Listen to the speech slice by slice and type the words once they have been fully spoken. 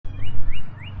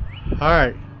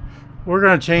Alright, we're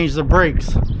going to change the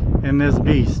brakes in this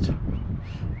beast.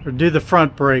 Or do the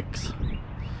front brakes.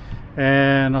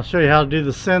 And I'll show you how to do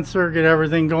the sensor, get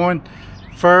everything going.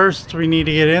 First, we need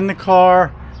to get in the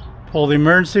car, pull the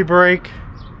emergency brake,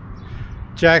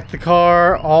 jack the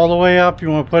car all the way up. You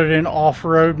want to put it in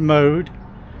off-road mode.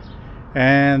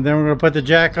 And then we're going to put the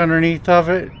jack underneath of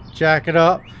it, jack it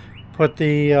up, put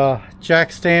the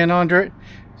jack stand under it,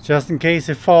 just in case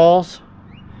it falls.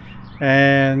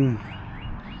 And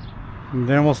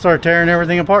then we'll start tearing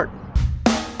everything apart.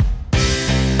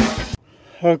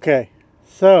 Okay,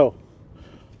 so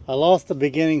I lost the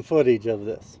beginning footage of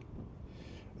this.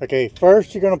 Okay,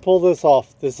 first you're going to pull this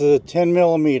off. This is a 10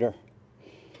 millimeter.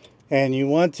 And you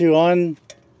want to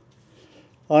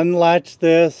unlatch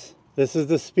this. This is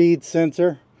the speed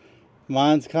sensor.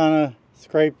 Mine's kind of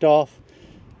scraped off.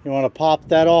 You want to pop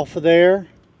that off of there.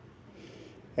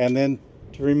 And then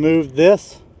to remove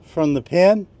this from the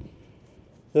pin.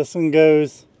 This one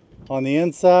goes on the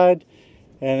inside.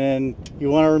 And then you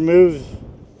want to remove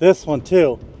this one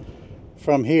too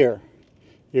from here.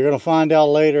 You're going to find out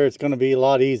later it's going to be a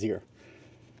lot easier.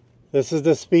 This is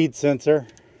the speed sensor.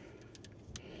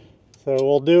 So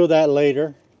we'll do that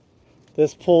later.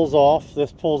 This pulls off.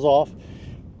 This pulls off.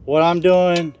 What I'm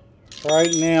doing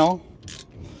right now,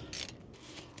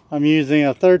 I'm using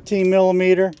a 13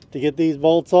 millimeter to get these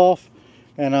bolts off.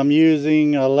 And I'm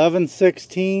using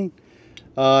 11/16.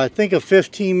 I think a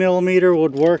 15 millimeter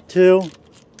would work too.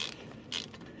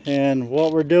 And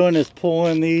what we're doing is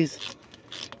pulling these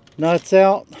nuts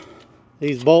out,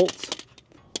 these bolts,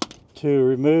 to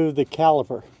remove the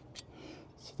caliper.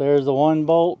 So there's the one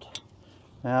bolt.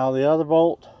 Now the other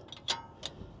bolt.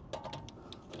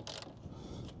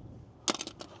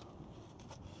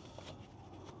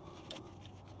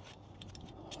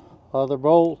 Other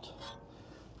bolt.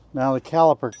 Now the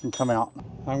caliper can come out.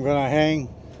 I'm going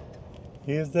to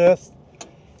use this,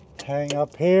 hang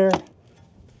up here.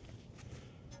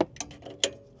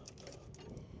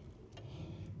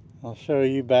 I'll show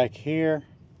you back here.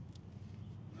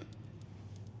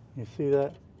 You see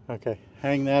that? Okay,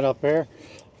 hang that up there.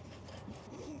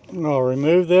 I'm going to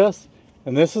remove this,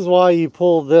 and this is why you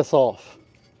pull this off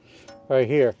right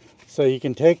here. So you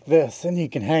can take this and you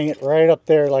can hang it right up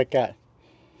there like that.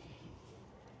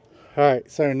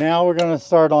 Alright, so now we're going to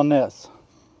start on this.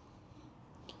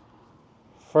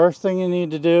 First thing you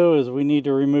need to do is we need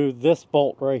to remove this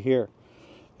bolt right here.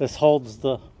 This holds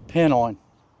the pin on.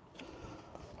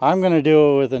 I'm going to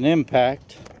do it with an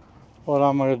impact. What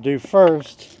I'm going to do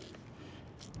first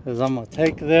is I'm going to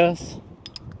take this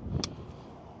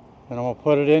and I'm going to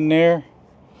put it in there.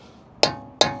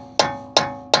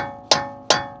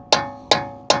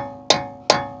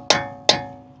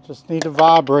 Just need to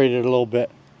vibrate it a little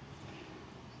bit.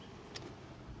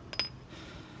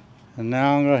 And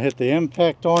now I'm going to hit the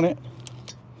impact on it.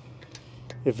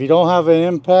 If you don't have an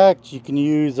impact, you can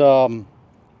use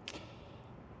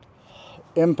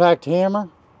impact hammer.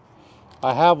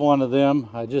 I have one of them.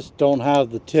 I just don't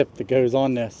have the tip that goes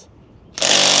on this.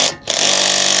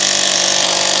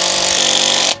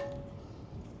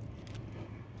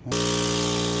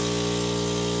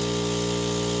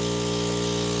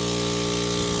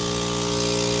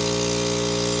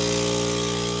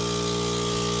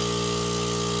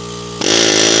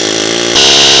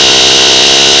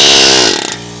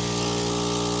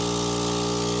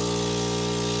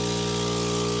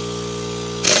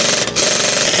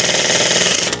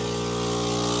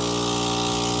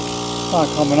 Not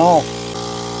coming off.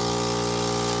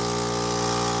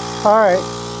 Alright,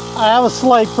 I have a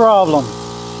slight problem.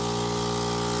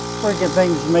 Freaking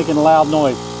thing's making a loud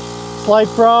noise. Slight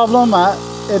problem,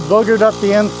 it boogered up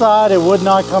the inside, it would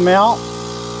not come out.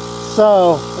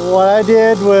 So what I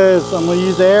did was I'm going to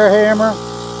use the air hammer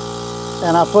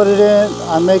and I put it in,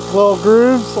 I make little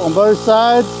grooves on both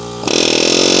sides.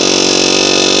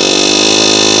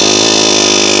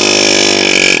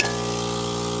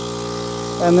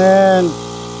 And then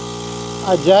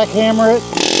I jackhammer it.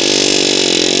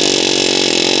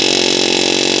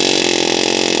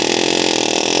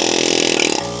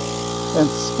 And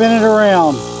spin it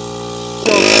around.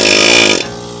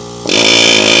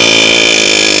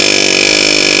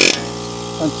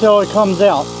 Until it comes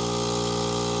out.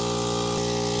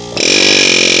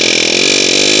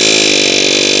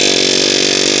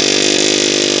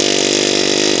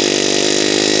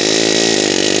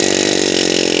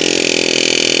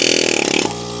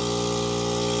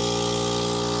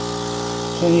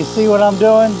 Can you see what I'm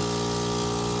doing?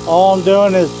 All I'm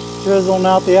doing is drizzling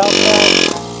out the outside.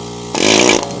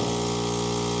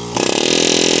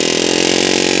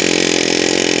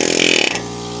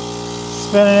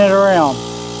 Spinning it around.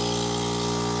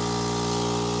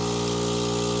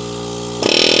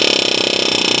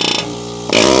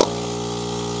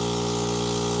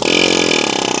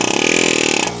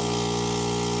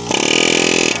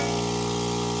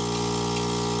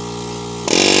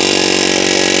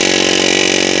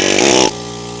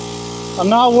 I'm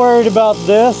not worried about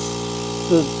this,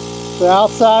 the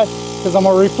outside, because I'm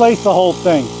going to replace the whole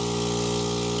thing.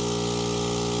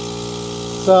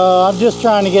 So I'm just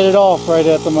trying to get it off right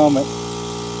at the moment.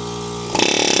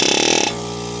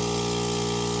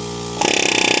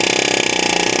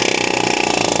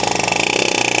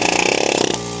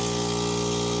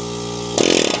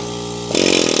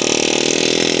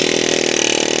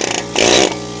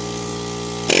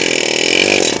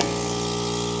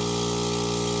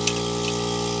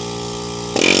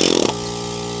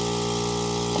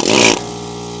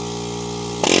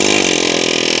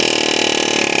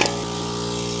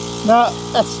 No,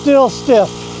 that's still stiff.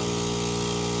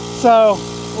 So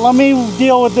let me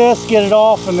deal with this, get it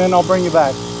off, and then I'll bring you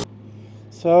back.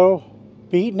 So,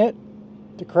 beating it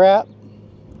to crap.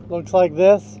 Looks like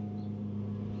this.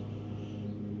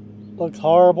 Looks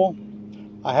horrible.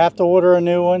 I have to order a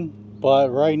new one, but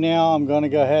right now I'm going to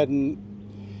go ahead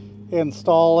and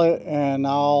install it, and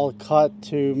I'll cut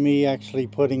to me actually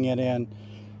putting it in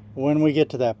when we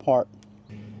get to that part.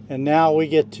 And now we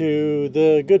get to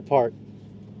the good part.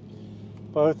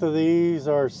 Both of these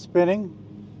are spinning.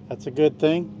 That's a good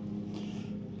thing.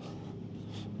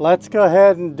 Let's go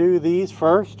ahead and do these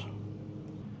first.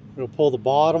 We'll pull the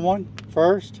bottom one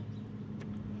first,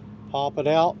 pop it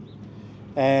out,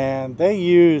 and they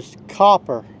used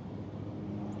copper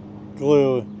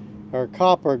glue or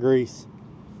copper grease.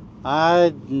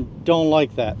 I don't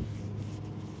like that.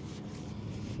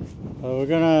 So we're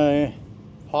gonna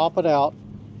pop it out,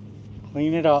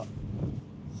 clean it up.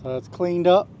 So it's cleaned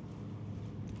up.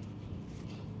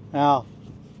 Now,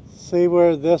 see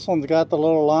where this one's got the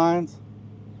little lines?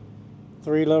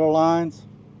 3 little lines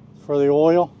for the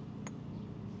oil.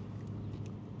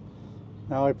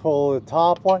 Now we pull the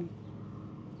top one,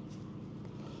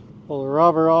 pull the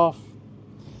rubber off.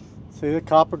 See the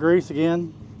copper grease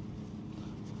again?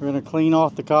 We're going to clean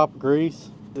off the copper grease.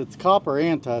 It's copper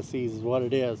anti-seize is what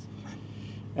it is.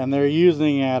 And they're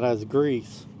using it as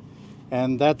grease.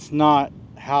 And that's not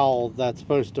how that's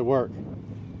supposed to work.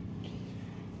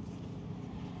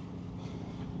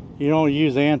 You don't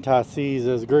use anti-seize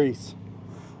as grease.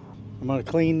 I'm going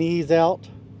to clean these out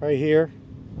right here.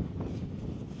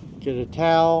 Get a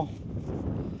towel.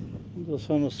 I'm just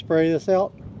going to spray this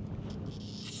out.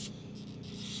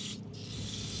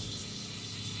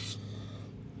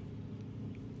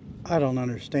 I don't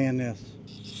understand this.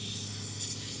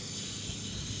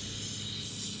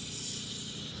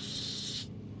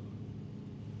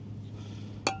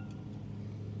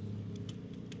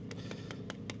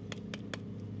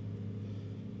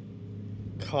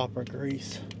 Copper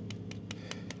grease.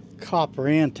 Copper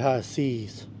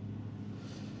anti-seize.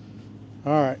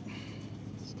 Alright,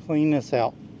 let's clean this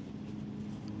out.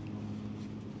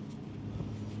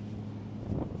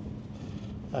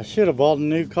 I should have bought a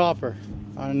new copper,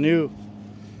 a new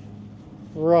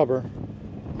rubber.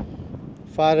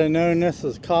 If I'd have known this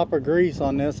is copper grease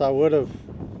on this, I would have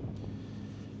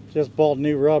just bought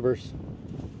new rubbers.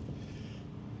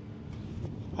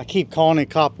 I keep calling it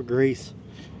copper grease.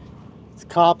 It's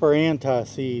copper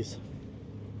anti-seize.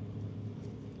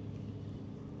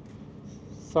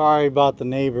 Sorry about the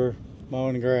neighbor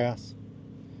mowing the grass.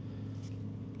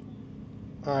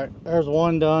 Alright, there's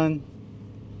one done.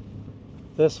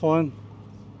 This one,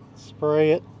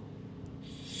 spray it.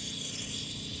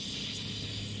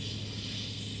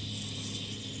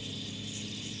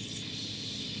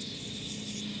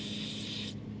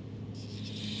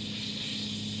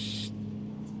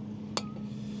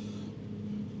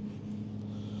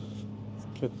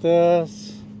 Let's get this.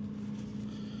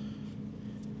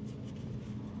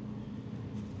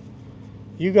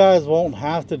 You guys won't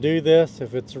have to do this.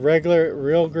 If it's regular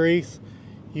real grease,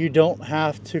 you don't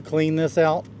have to clean this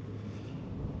out.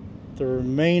 The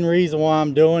main reason why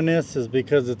I'm doing this is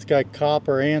because it's got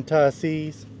copper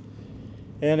anti-seize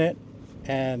in it,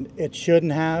 and it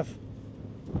shouldn't have.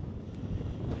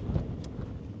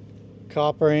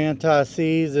 Copper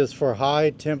anti-seize is for high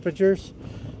temperatures.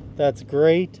 That's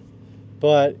great,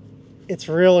 but it's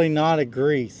really not a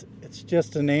grease. It's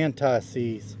just an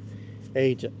anti-seize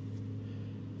agent.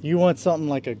 You want something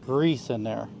like a grease in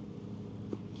there.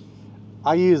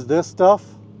 I use this stuff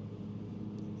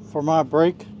for my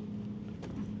brake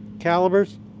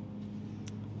calipers.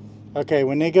 Okay,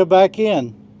 when they go back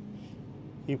in,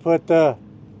 you put the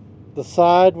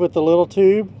side with the little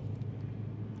tube.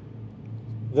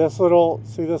 This little,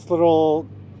 see this little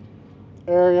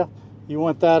area? You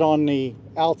want that on the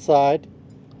outside.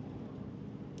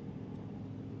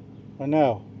 Oh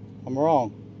no, I'm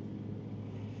wrong.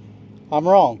 I'm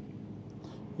wrong.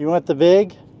 You want the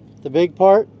big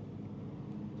part?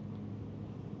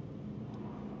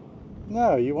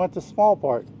 No, you want the small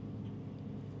part.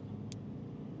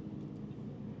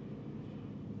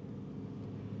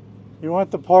 You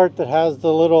want the part that has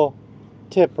the little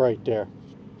tip right there.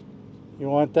 You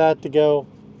want that to go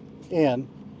in.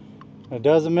 It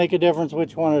doesn't make a difference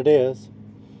which one it is.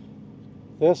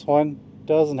 This one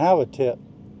doesn't have a tip.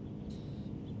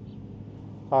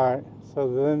 Alright,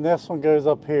 so then this one goes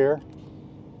up here.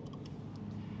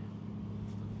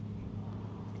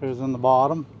 Goes in the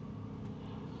bottom.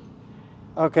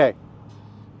 Okay.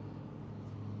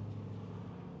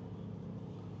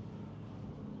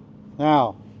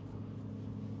 Now,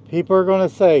 people are going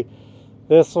to say,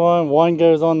 this one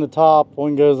goes on the top,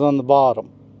 one goes on the bottom.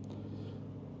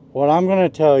 What I'm going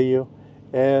to tell you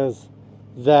is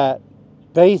that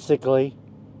basically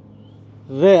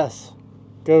this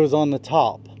goes on the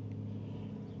top.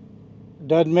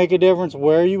 Doesn't make a difference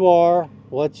where you are,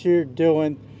 what you're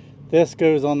doing, this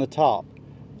goes on the top.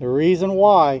 The reason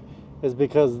why is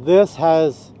because this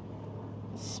has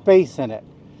space in it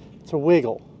to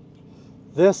wiggle.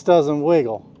 This doesn't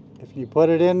wiggle. If you put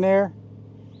it in there,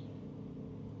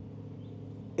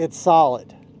 it's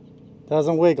solid.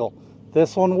 Doesn't wiggle.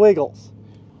 This one wiggles.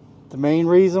 The main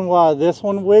reason why this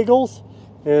one wiggles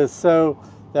is so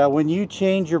that when you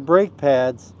change your brake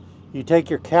pads, you take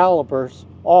your calipers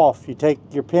off. You take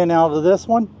your pin out of this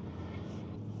one,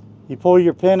 you pull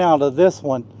your pin out of this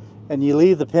one, and you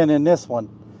leave the pin in this one.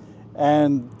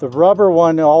 And the rubber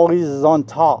one always is on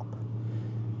top.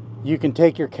 You can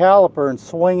take your caliper and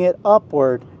swing it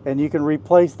upward, and you can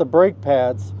replace the brake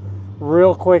pads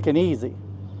real quick and easy.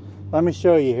 Let me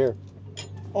show you here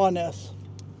on this.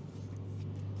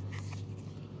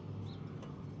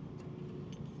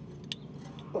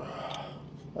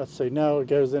 Let's see, no, it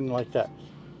goes in like that.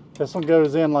 This one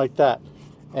goes in like that.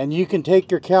 And you can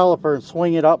take your caliper and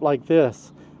swing it up like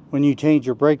this when you change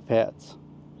your brake pads.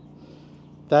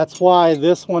 That's why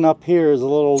this one up here is a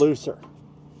little looser.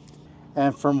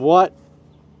 And from what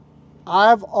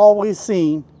I've always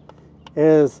seen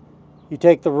is you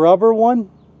take the rubber one,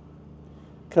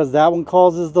 because that one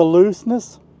causes the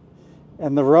looseness,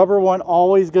 and the rubber one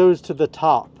always goes to the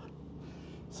top.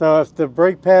 So if the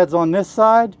brake pad's on this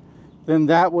side, then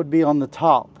that would be on the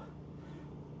top.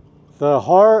 The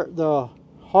hard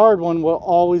one will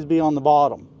always be on the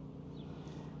bottom.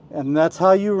 And that's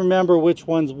how you remember which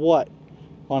one's what.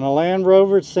 On a Land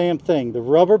Rover, same thing. The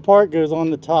rubber part goes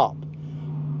on the top,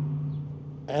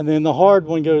 and then the hard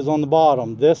one goes on the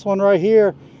bottom. This one right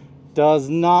here does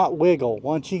not wiggle.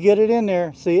 Once you get it in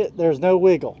there, see it? There's no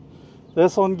wiggle.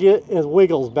 This one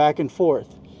wiggles back and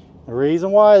forth. The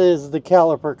reason why is the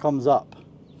caliper comes up,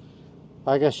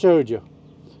 like I showed you.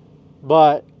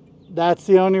 But that's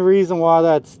the only reason why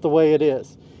that's the way it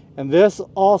is. And this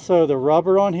also, the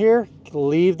rubber on here,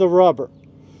 leave the rubber.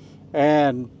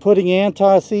 And putting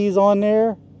anti-seize on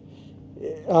there,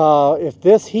 if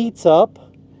this heats up,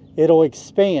 it'll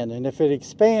expand. And if it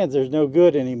expands, there's no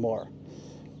good anymore.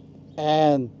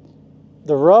 And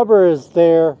the rubber is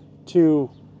there to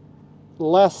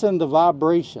lessen the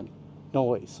vibration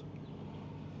noise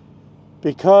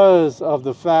because of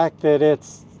the fact that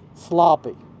it's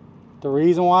sloppy. The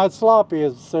reason why it's sloppy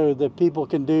is so that people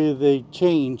can do the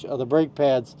change of the brake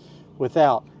pads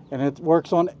without. And it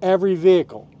works on every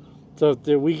vehicle. So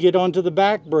if we get onto the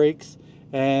back brakes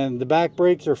and the back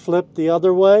brakes are flipped the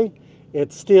other way,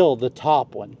 it's still the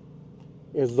top one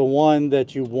is the one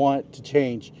that you want to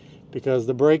change, because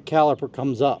the brake caliper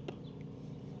comes up.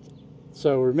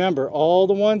 So remember, all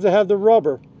the ones that have the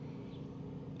rubber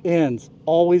ends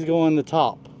always go on the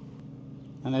top.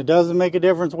 And it doesn't make a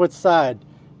difference which side.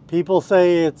 People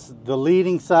say it's the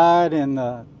leading side and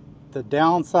the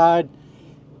down side.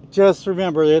 Just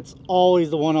remember, it's always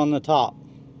the one on the top,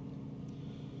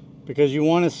 because you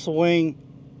want to swing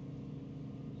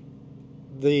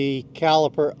the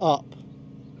caliper up,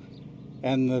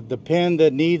 and the pin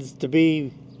that needs to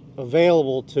be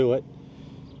available to it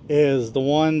is the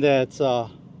one that's up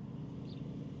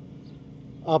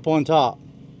on top,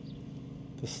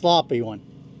 the sloppy one.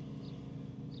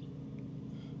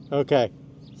 Okay,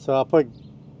 so I put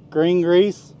green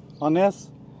grease on this,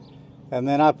 and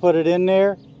then I put it in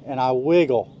there and I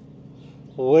wiggle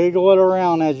it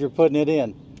around as you're putting it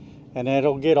in, and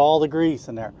it'll get all the grease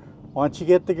in there. Once you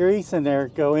get the grease in there,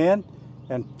 go in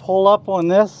and pull up on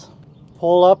this,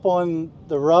 pull up on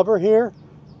the rubber here,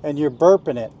 and you're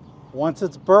burping it. Once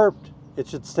it's burped, it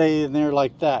should stay in there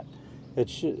like that.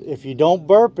 If you don't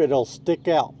burp, it'll stick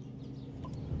out.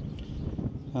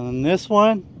 And on this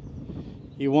one,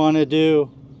 you want to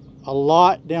do a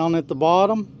lot down at the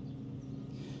bottom,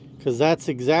 because that's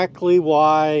exactly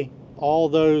why all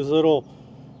those little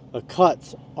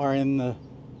cuts are in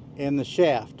the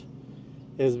shaft,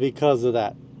 is because of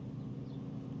that.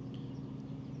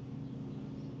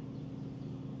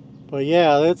 But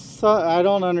yeah, it's I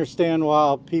don't understand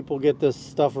why people get this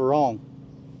stuff wrong.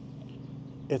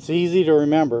 It's easy to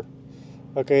remember.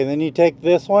 Okay, then you take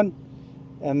this one,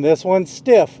 and this one's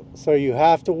stiff, so you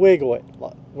have to wiggle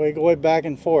it back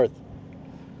and forth.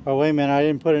 Oh wait a minute, I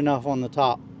didn't put enough on the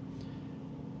top.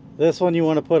 This one you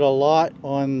want to put a lot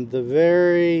on the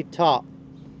very top.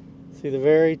 See the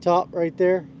very top right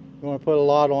there? You want to put a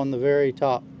lot on the very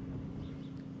top.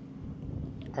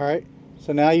 Alright,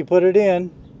 so now you put it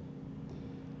in,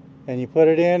 and you put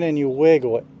it in and you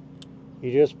wiggle it.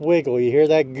 You just wiggle. You hear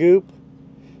that goop?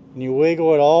 And you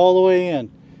wiggle it all the way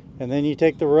in. And then you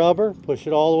take the rubber, push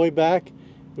it all the way back,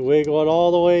 you wiggle it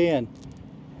all the way in.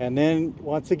 And then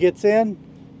once it gets in,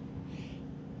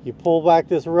 you pull back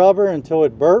this rubber until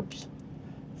it burps.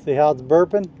 See how it's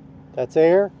burping? That's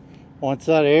air. Once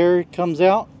that air comes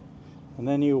out, and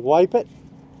then you wipe it.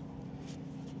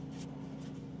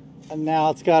 And now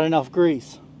it's got enough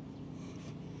grease.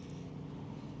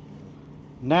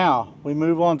 Now we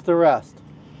move on to the rest.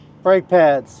 Brake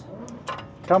pads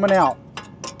coming out.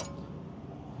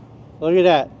 Look at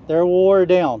that. They're wore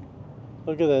down.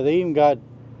 Look at that. They even got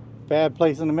bad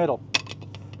place in the middle.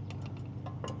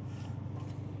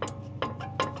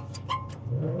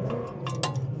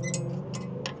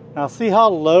 Now see how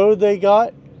low they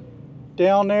got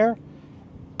down there?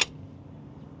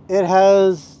 It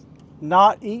has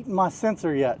not eaten my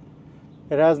sensor yet.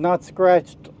 It has not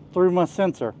scratched through my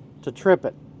sensor to trip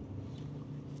it.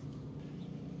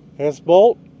 This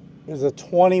bolt is a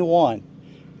 21.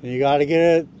 And you got to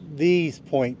get these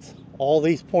points, all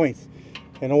these points,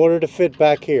 in order to fit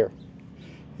back here.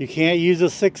 You can't use a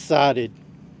 6-sided.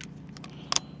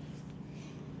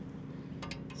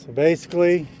 So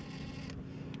basically,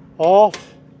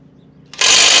 off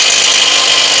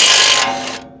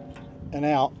and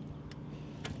out.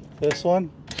 This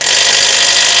one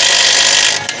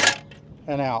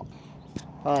and out.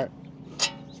 All right,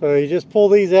 so you just pull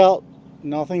these out,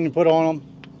 nothing to put on them.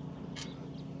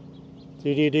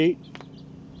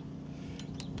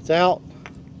 It's out.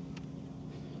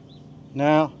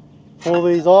 Now pull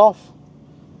these off.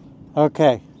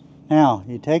 Okay, now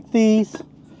you take these,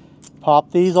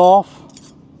 pop these off,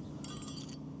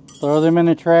 throw them in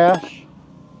the trash,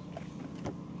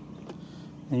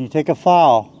 and you take a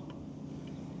file.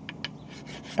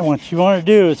 And what you want to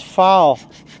do is file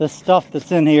the stuff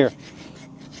that's in here.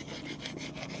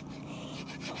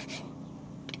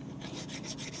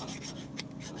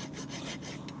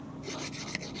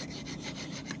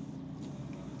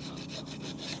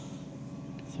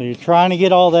 So you're trying to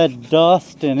get all that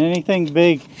dust and anything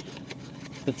big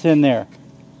that's in there.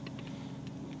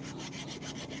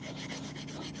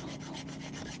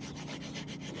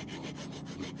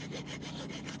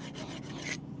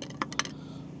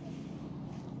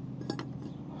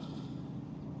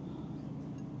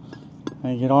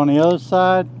 And get on the other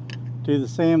side, do the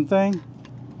same thing.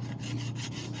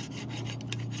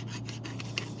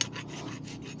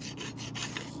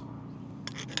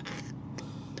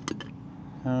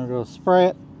 And we're going to spray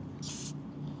it.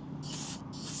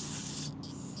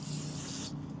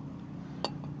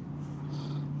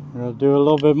 We're going to do a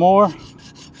little bit more.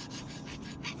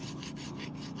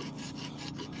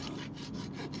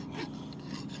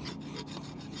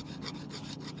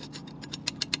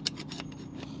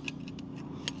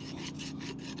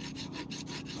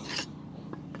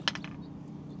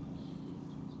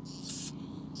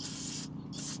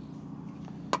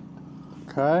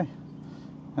 Okay,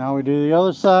 now we do the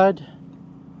other side.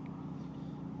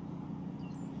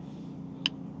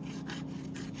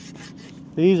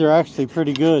 These are actually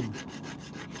pretty good.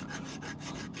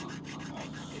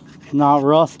 Not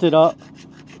rusted up.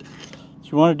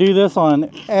 You want to do this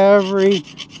on every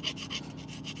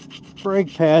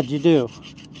brake pad you do.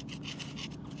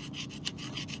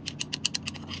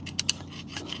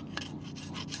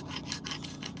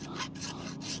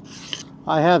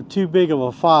 I have too big of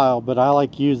a file, but I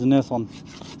like using this one.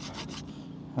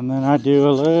 And then I do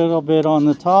a little bit on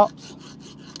the tops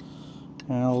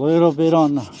and a little bit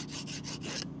on the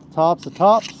tops of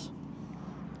tops.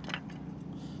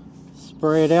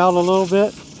 Spray it out a little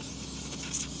bit.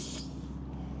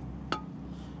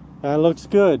 That looks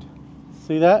good.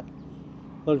 See that?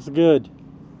 Looks good.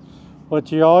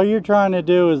 All you're trying to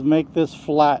do is make this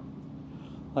flat,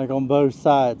 like on both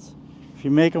sides. If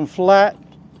you make them flat,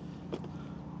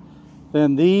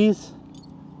 then these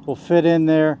will fit in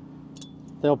there.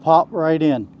 They'll pop right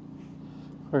in.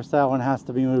 Of course, that one has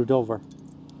to be moved over.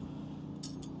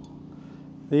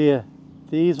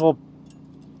 These will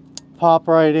pop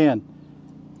right in.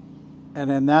 And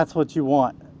then that's what you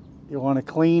want. You want a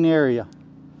clean area.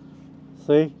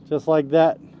 See, just like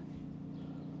that.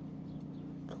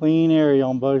 Clean area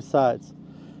on both sides.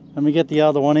 Let me get the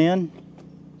other one in.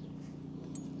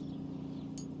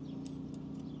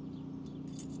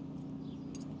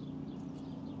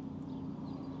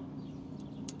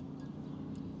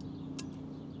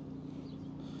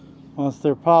 Once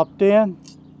they're popped in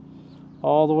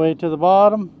all the way to the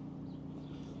bottom,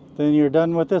 then you're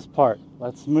done with this part.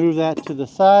 Let's move that to the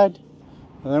side,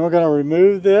 and then we're going to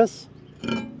remove this.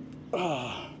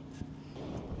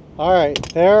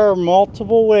 Alright, there are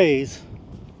multiple ways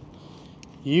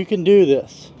you can do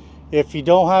this. If you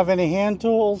don't have any hand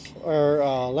tools or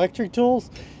electric tools,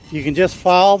 you can just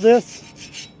file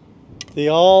this.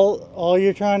 All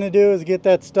you're trying to do is get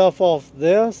that stuff off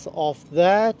this, off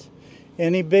that.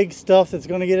 Any big stuff that's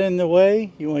going to get in the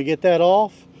way, you want to get that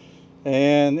off.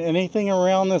 And anything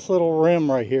around this little rim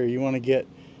right here, you want to get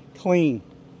clean.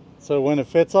 So when it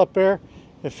fits up there,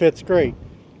 it fits great.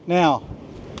 Now,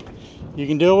 you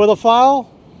can do it with a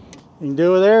file. You can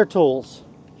do it with air tools.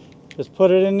 Just put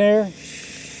it in there.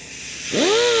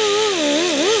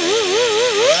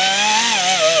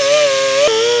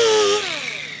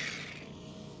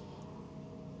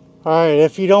 Alright,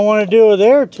 if you don't want to do it with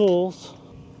air tools,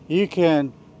 you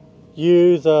can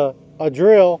use a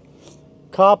drill,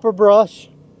 copper brush,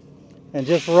 and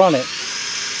just run it.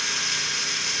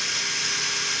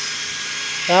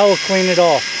 That will clean it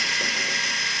off.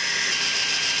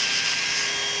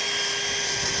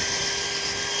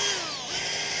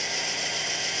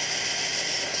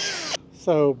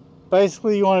 So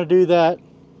basically you want to do that,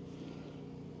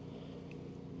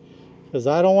 because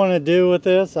I don't want to do with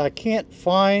this. I can't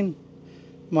find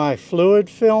my fluid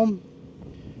film.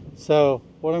 So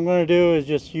what I'm going to do is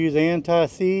just use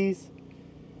anti-seize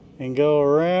and go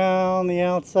around the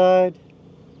outside.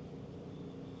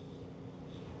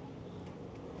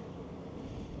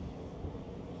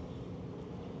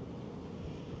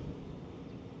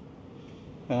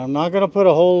 And I'm not going to put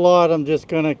a whole lot, I'm just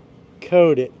going to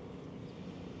coat it.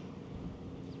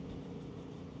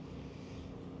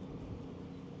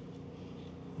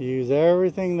 Use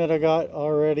everything that I got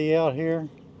already out here.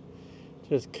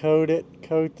 Just coat it,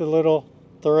 coat the little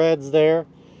threads there.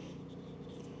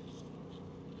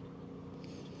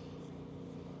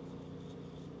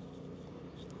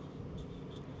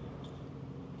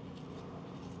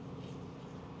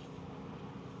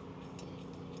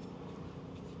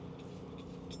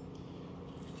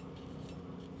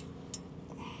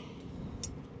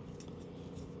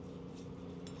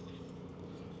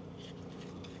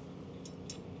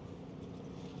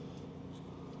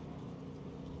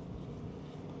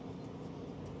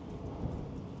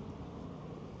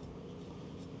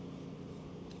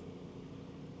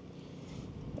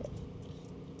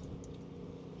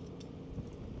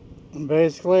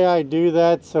 Basically, I do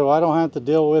that so I don't have to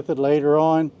deal with it later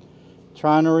on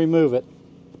trying to remove it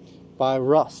by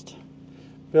rust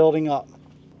building up.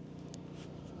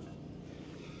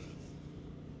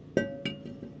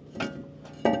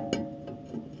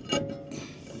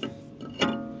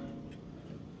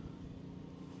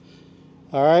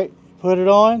 All right, put it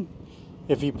on.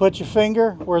 If you put your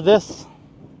finger where this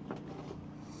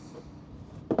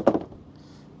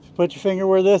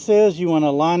is, you want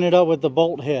to line it up with the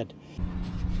bolt head.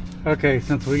 Okay,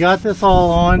 since we got this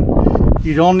all on,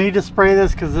 you don't need to spray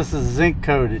this because this is zinc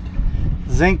coated.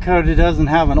 Zinc coated doesn't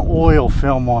have an oil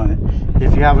film on it.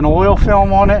 If you have an oil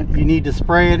film on it, you need to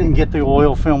spray it and get the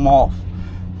oil film off.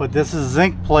 But this is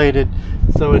zinc plated,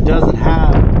 so it doesn't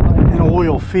have an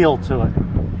oil feel to it.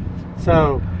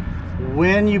 So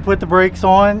when you put the brakes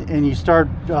on and you start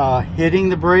hitting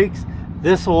the brakes,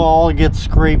 this will all get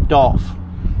scraped off.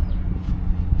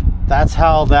 That's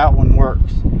how that one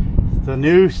works. The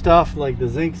new stuff, like the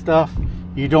zinc stuff,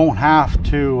 you don't have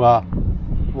to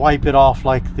wipe it off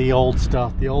like the old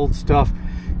stuff. The old stuff,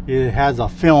 it has a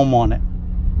film on it.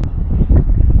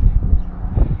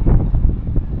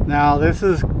 Now this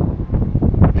is,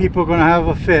 people are going to have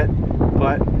a fit,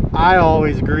 but I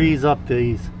always grease up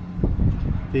these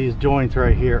joints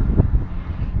right here.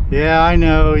 Yeah, I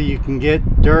know you can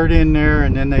get dirt in there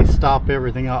and then they stop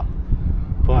everything up,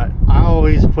 but I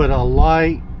always put a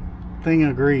light thing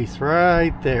of grease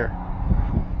right there.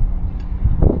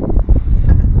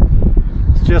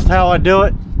 It's just how I do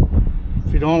it.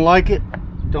 If you don't like it,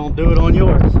 don't do it on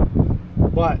yours.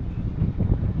 But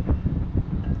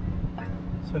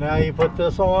so now you put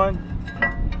this on.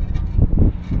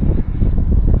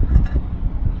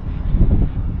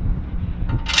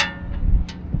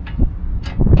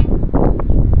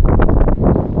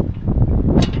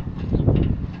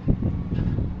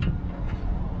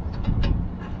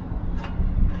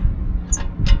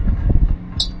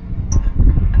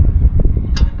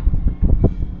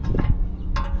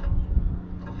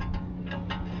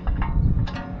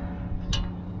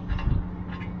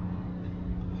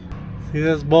 See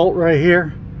this bolt right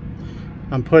here?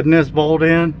 I'm putting this bolt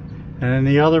in, and then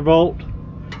the other bolt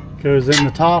goes in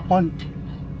the top one.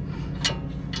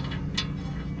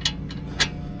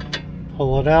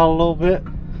 Pull it out a little bit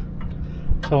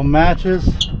so it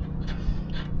matches.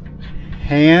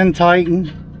 Hand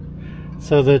tighten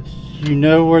so that you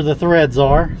know where the threads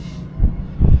are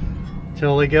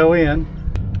till they go in.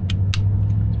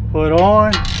 Put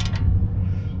on.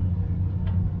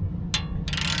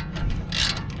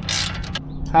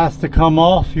 Has to come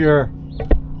off your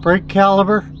brake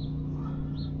caliper.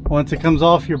 Once it comes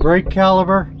off your brake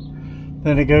caliper,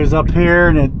 then it goes up here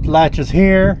and it latches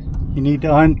here. You need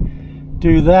to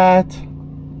undo that.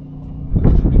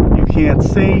 You can't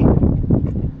see.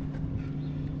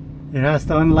 It has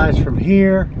to unlatch from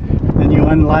here, then you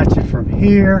unlatch it from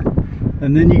here,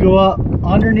 and then you go up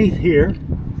underneath here.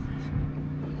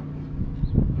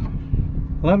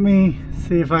 Let me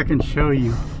see if I can show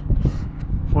you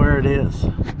where it is.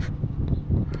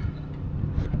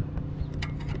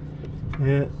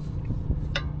 It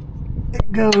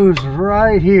goes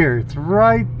right here. It's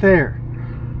right there.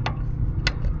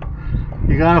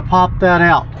 You gotta pop that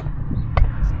out.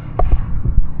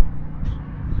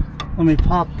 Let me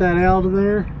pop that out of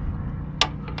there.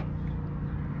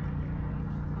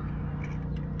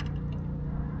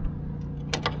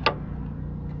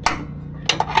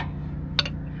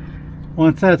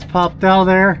 Once that's popped out of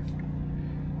there,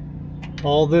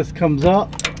 all this comes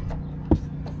up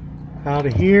out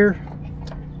of here.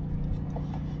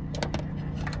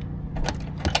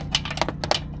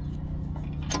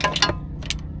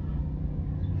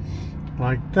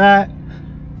 Like that.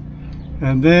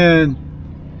 And then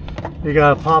you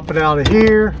gotta pop it out of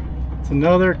here. It's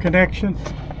another connection.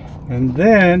 And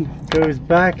then it goes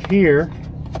back here.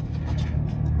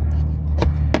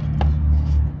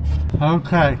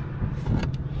 Okay.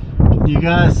 Can you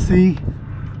guys see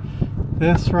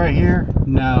this right here?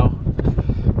 No.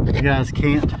 You guys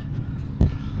can't.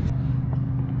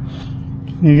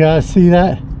 Can you guys see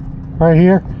that right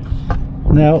here?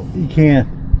 No, you can't.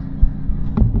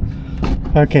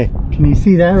 Okay, can you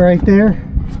see that right there?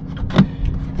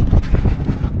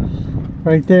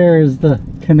 Right there is the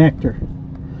connector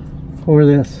for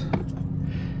this.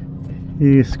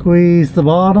 You squeeze the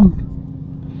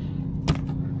bottom,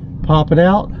 pop it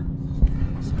out,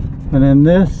 and then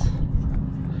this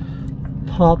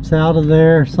pops out of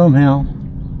there somehow.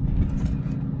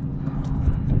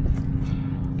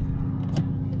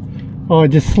 Oh, it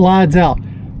just slides out.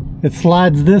 It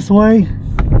slides this way,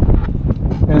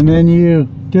 and then you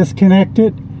disconnect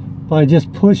it by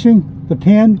just pushing the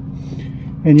pin,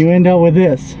 and you end up with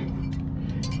this.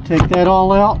 Take that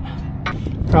all out.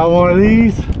 Got one of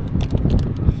these.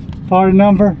 Part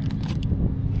number.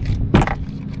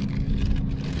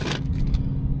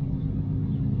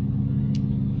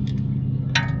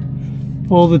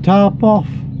 Pull the top off.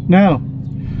 No,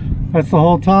 that's the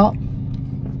whole top.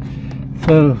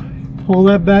 So pull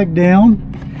that back down.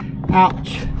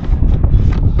 Ouch.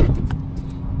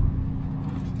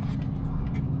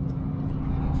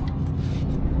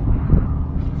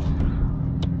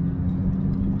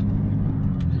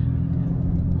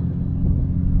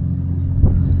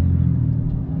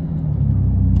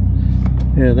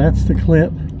 Yeah, that's the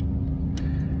clip.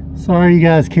 Sorry you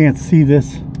guys can't see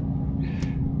this.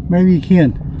 Maybe you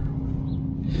can.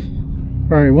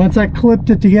 Alright, once I clipped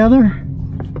it together,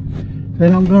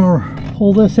 then I'm going to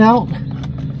pull this out.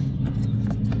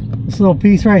 This little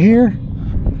piece right here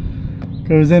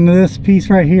goes into this piece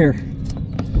right here.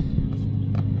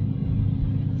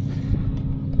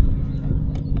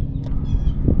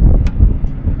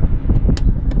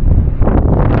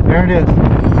 There it is.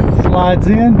 Slides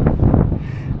in.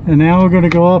 And now we're going to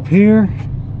go up here.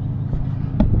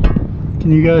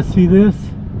 Can you guys see this?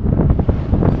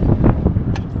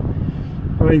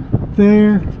 Right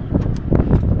there.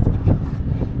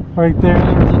 Right there,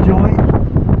 there's a joint.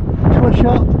 Push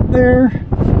up there.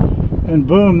 And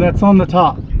boom, that's on the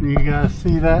top. You guys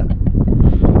see that?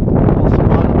 Little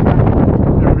spot up there.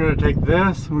 Then we're going to take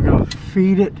this, we're going to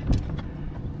feed it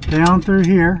down through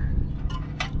here.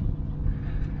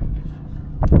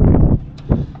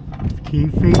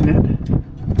 Keep feeding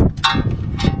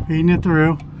it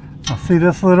through. Now see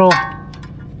this little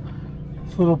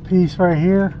piece right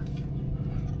here?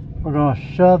 We're going to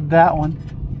shove that one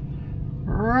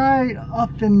right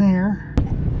up in there,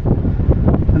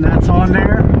 and that's on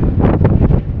there.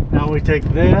 Now we take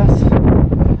this,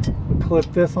 we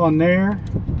clip this on there,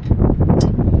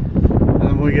 and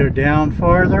then we go down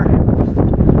farther,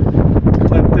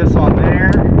 clip this on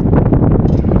there.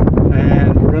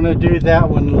 And we're going to do that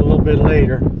one a little bit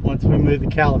later once we move the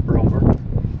caliper over.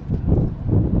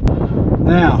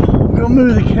 Now, I'm we'll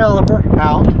move the caliper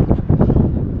out.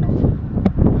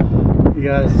 You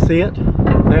guys see it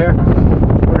there?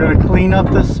 We're going to clean up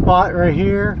this spot right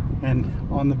here and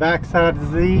on the back side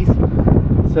of these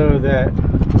so that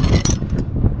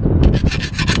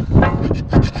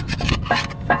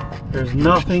there's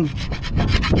nothing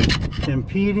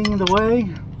impeding the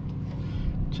way.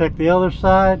 Check the other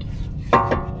side,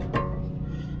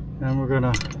 and we're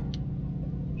going to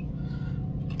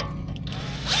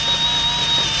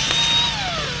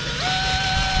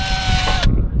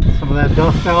some of that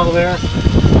dust out of there.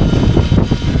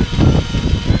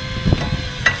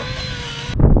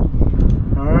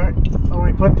 Alright, so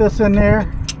we put this in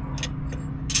there.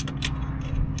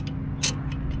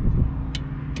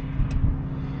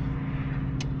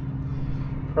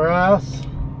 Press.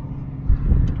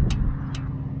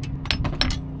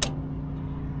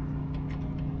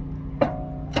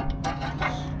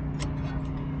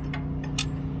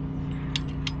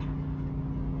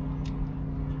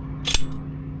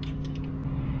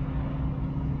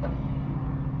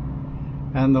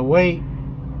 And the weight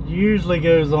usually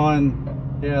goes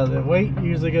on, yeah, the weight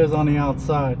usually goes on the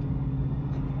outside.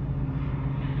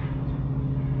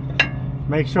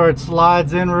 Make sure it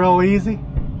slides in real easy.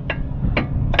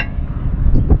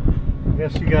 I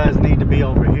guess you guys need to be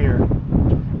over here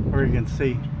where you can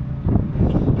see.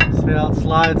 See how it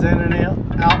slides in and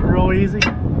out real easy?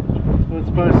 That's what it's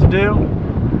supposed to do.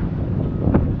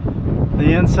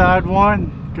 The inside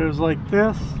one goes like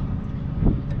this.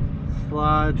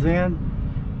 Slides in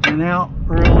and out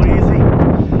real easy.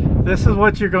 This is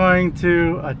what you're going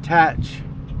to attach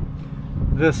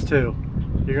this to.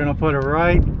 You're going to put it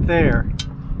right there.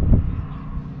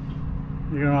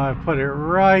 You're going to put it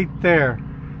right there.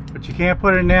 But you can't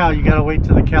put it now. You got to wait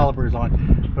till the caliper's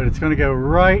on. But it's going to go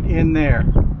right in there.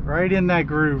 Right in that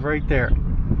groove right there.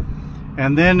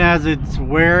 And then as it's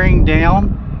wearing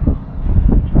down,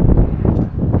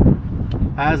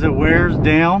 as it wears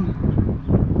down,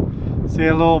 see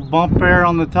a little bump there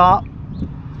on the top?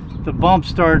 The bump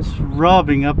starts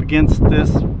rubbing up against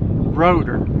this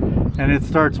rotor and it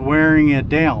starts wearing it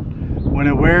down. When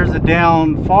it wears it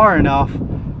down far enough,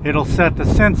 it'll set the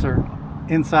sensor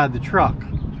inside the truck.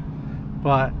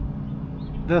 But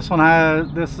this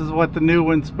one this is what the new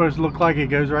one's supposed to look like. It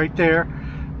goes right there,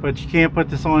 but you can't put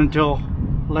this on until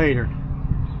later.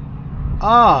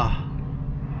 Oh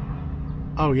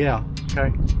yeah,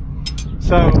 okay.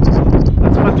 So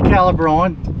let's put the caliper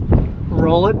on,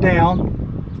 roll it down,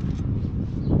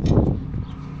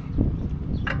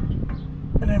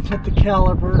 and then put the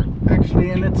caliper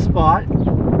actually in its spot.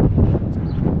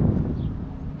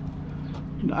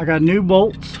 I got new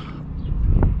bolts.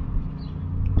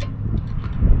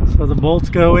 So the bolts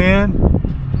go in,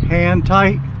 hand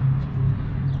tight.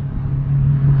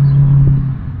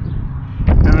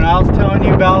 And when I was telling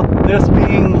you about this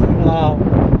being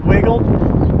wiggled,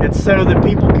 it's so that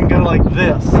people can go like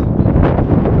this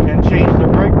and change their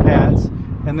brake pads,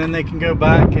 and then they can go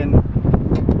back and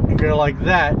go like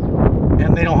that,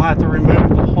 and they don't have to remove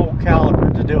the whole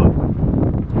caliper to do it.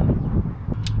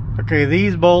 Okay,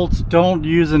 these bolts don't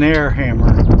use an air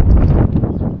hammer,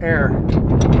 air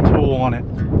tool on it.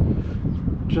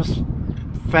 Just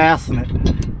fasten it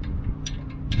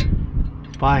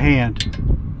by hand.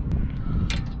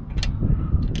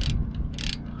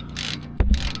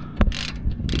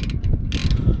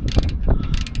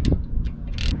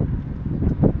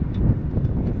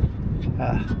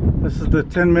 This is the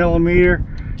 10 millimeter,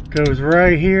 goes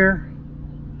right here,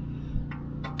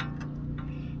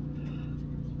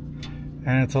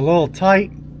 and it's a little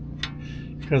tight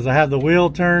because I have the wheel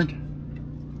turned.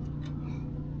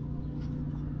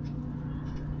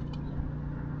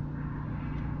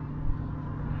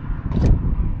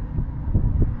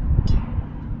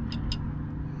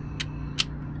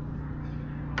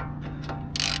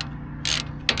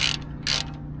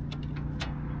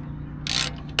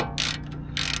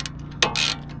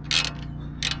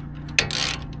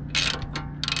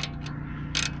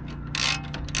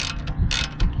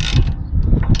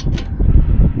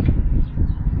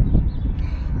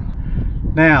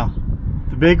 Now,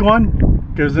 the big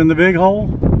one goes in the big hole.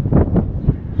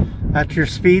 That's your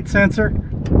speed sensor.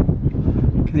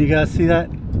 Can you guys see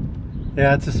that?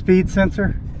 Yeah, it's a speed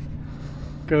sensor.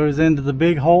 Goes into the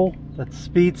big hole. That's the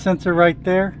speed sensor right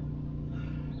there.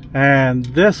 And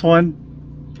this one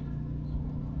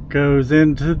goes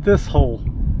into this hole.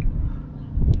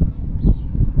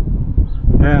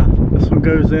 Yeah, this one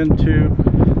goes into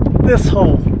this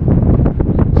hole.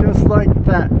 Just like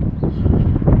that.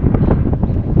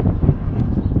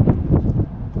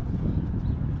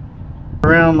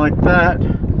 Around like that.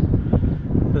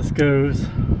 This goes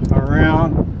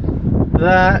around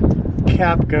that,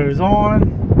 cap goes on.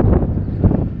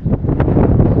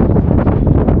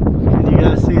 Can you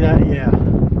guys see that? Yeah.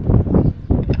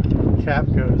 Cap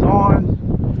goes on.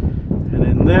 And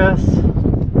then this.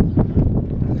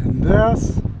 And then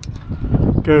this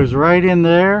goes right in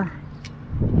there.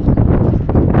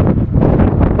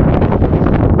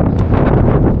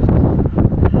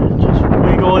 And just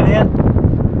wiggle it in.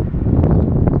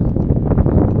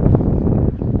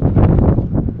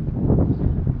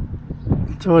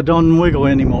 So it don't wiggle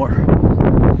anymore.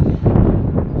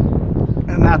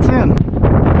 And that's in.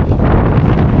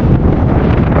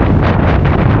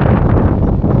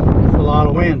 It's a lot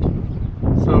of wind.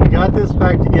 So we got this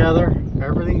back together.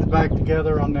 Everything's back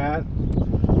together on that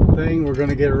thing. We're going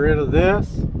to get rid of this.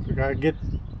 We got to get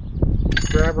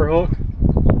grabber hook.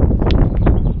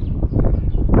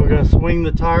 We're going to swing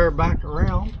the tire back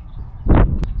around.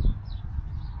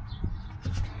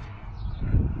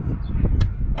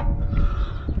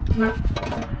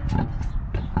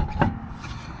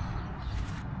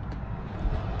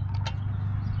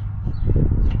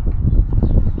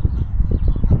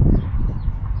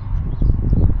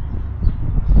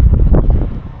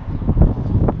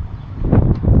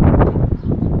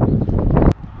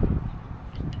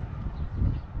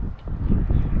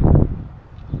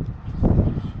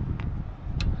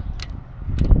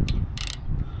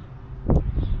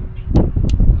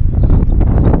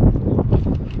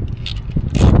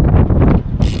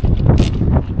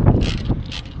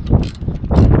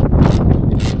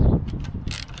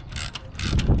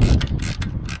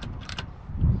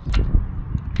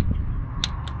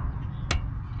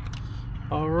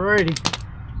 Alrighty,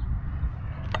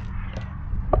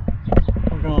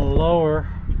 we're going to lower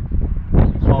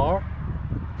the car.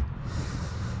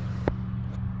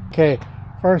 Okay,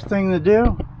 first thing to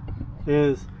do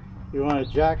is you want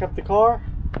to jack up the car.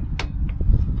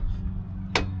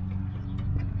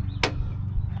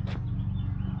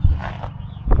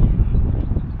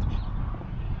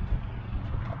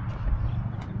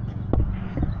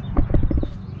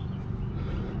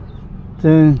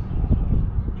 Then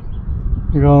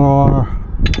you're going to want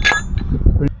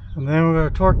to, and then we're going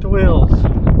to torque the wheels.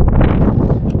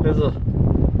 There's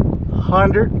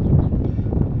 100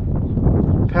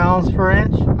 pounds per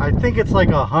inch. I think it's like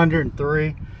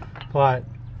 103, but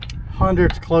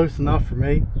 100's close enough for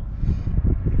me.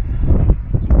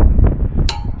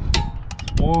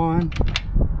 1.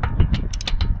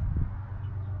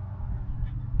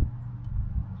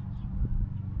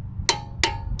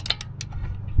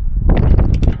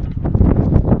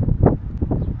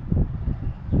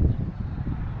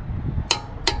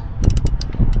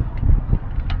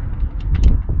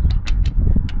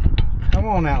 Come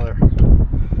on out there.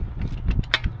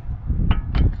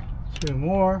 2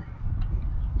 more.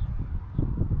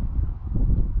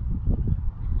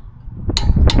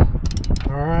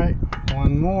 All right,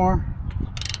 1 more.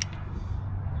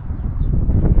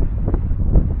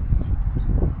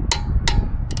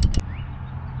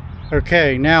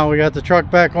 Okay, now we got the truck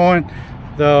back on.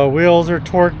 The wheels are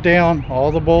torqued down.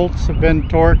 All the bolts have been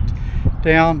torqued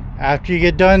down. After you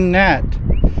get done that,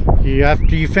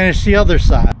 after you finish the other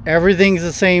side, everything's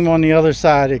the same on the other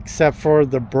side except for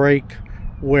the brake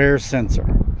wear sensor.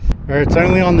 Or it's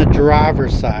only on the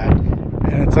driver's side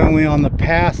and it's only on the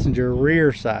passenger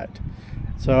rear side.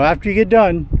 So after you get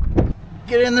done,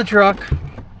 get in the truck.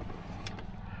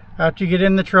 After you get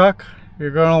in the truck, you're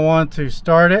going to want to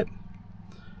start it.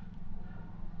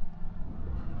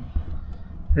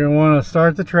 You're going to want to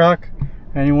start the truck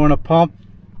and you want to pump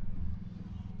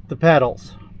the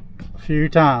pedals a few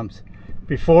times.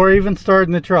 Before even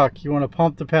starting the truck, you want to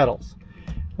pump the pedals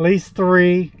at least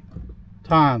 3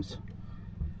 times.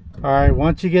 Alright,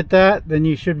 once you get that, then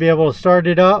you should be able to start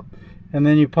it up, and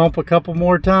then you pump a couple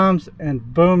more times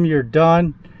and boom, you're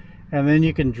done. And then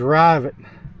you can drive it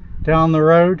down the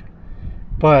road.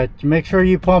 But make sure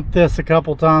you pump this a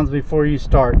couple times before you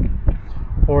start,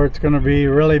 or it's going to be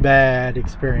a really bad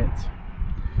experience.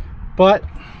 But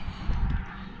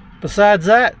besides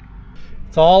that,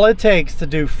 it's all it takes to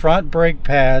do front brake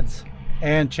pads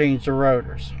and change the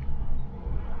rotors.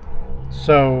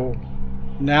 So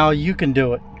now you can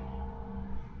do it.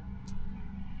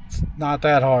 It's not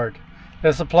that hard.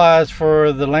 This applies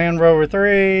for the Land Rover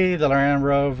 3, the Land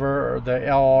Rover, or the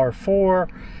LR4.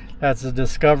 That's the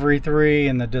Discovery 3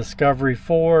 and the Discovery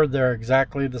 4. They're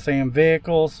exactly the same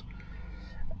vehicles,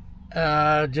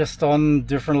 just on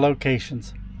different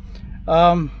locations.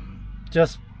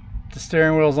 Just the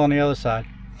steering wheel's on the other side,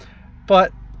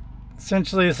 but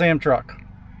essentially the same truck.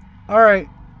 Alright,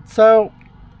 so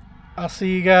I'll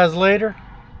see you guys later.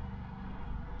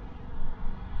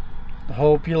 I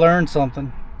hope you learned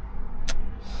something.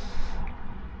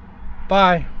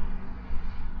 Bye.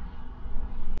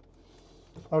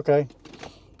 Okay.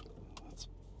 Let's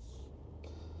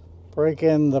break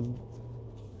in the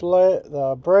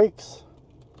brakes.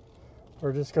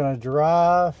 We're just going to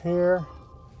drive here.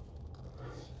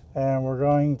 And we're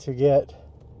going to get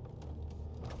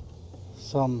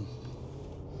some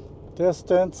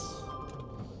distance.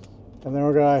 And then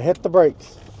we're going to hit the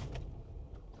brakes.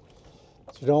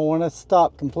 So you don't want to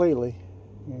stop completely.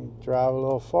 You drive a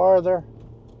little farther.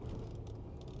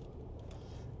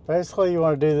 Basically, you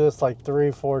want to do this like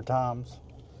 3-4 times.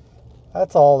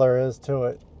 That's all there is to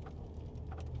it.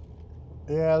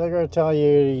 Yeah, they're going to tell you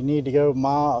you need to go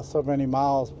so many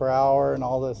miles per hour and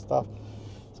all this stuff.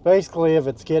 So basically, if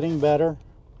it's getting better,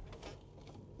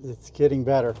 it's getting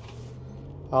better.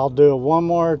 I'll do it one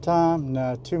more time,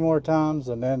 no, 2 more times,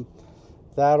 and then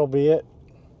that'll be it.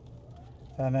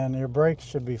 And then your brakes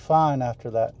should be fine after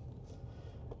that.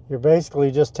 You're basically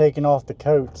just taking off the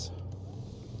coats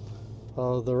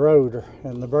of the rotor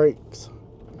and the brakes.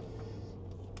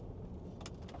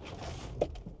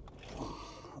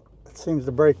 It seems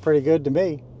to brake pretty good to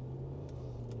me.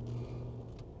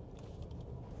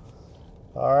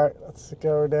 All right, let's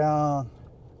go down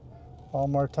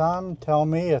one more time. Tell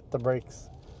me if the brakes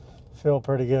feel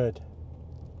pretty good.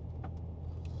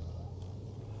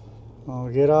 I'll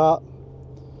get up.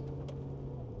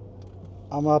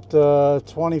 I'm up to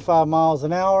 25 miles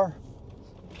an hour.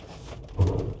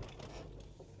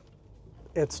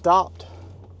 It stopped.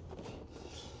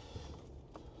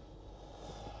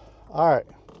 All right,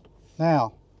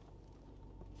 now,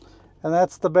 and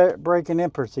that's the braking in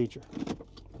procedure.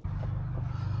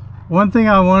 One thing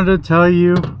I wanted to tell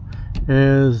you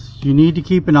is you need to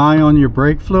keep an eye on your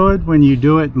brake fluid when you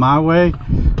do it my way,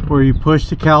 where you push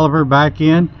the caliper back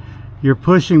in. You're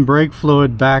pushing brake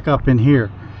fluid back up in here.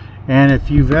 And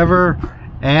if you've ever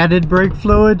added brake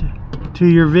fluid to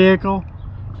your vehicle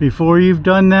before you've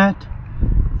done that,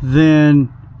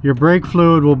 then your brake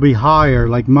fluid will be higher.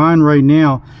 Like mine right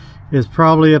now is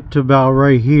probably up to about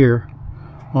right here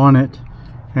on it,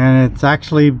 and it's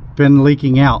actually been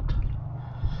leaking out.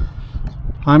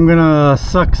 I'm gonna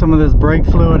suck some of this brake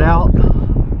fluid out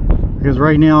because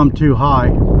right now I'm too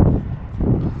high.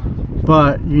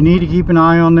 But you need to keep an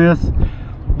eye on this.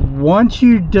 Once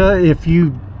you do, if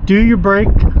you do your brake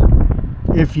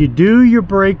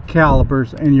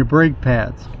calipers and your brake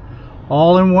pads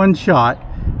all in one shot,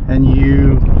 and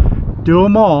you do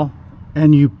them all,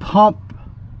 and you pump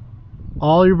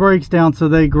all your brakes down so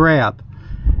they grab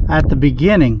at the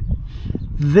beginning,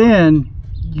 then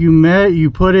you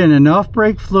put in enough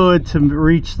brake fluid to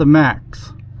reach the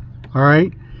max. All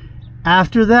right,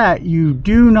 after that you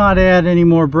do not add any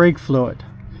more brake fluid.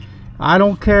 I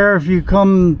don't care if you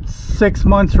come 6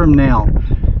 months from now,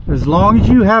 as long as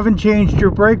you haven't changed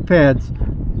your brake pads,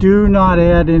 do not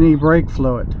add any brake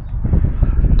fluid.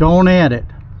 Don't add it,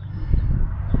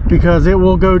 because it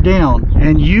will go down,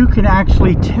 and you can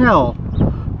actually tell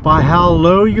by how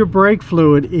low your brake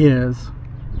fluid is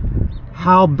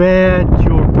how bad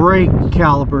your brake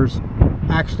calipers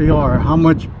actually are, how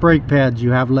much brake pads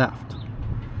you have left.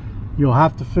 You'll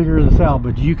have to figure this out,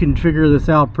 but you can figure this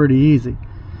out pretty easy.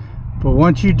 But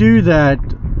once you do that,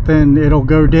 then it'll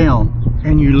go down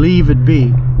and you leave it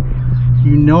be.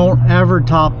 You don't ever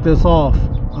top this off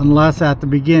unless at the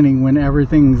beginning when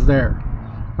everything's there.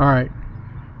 All right,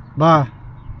 bye.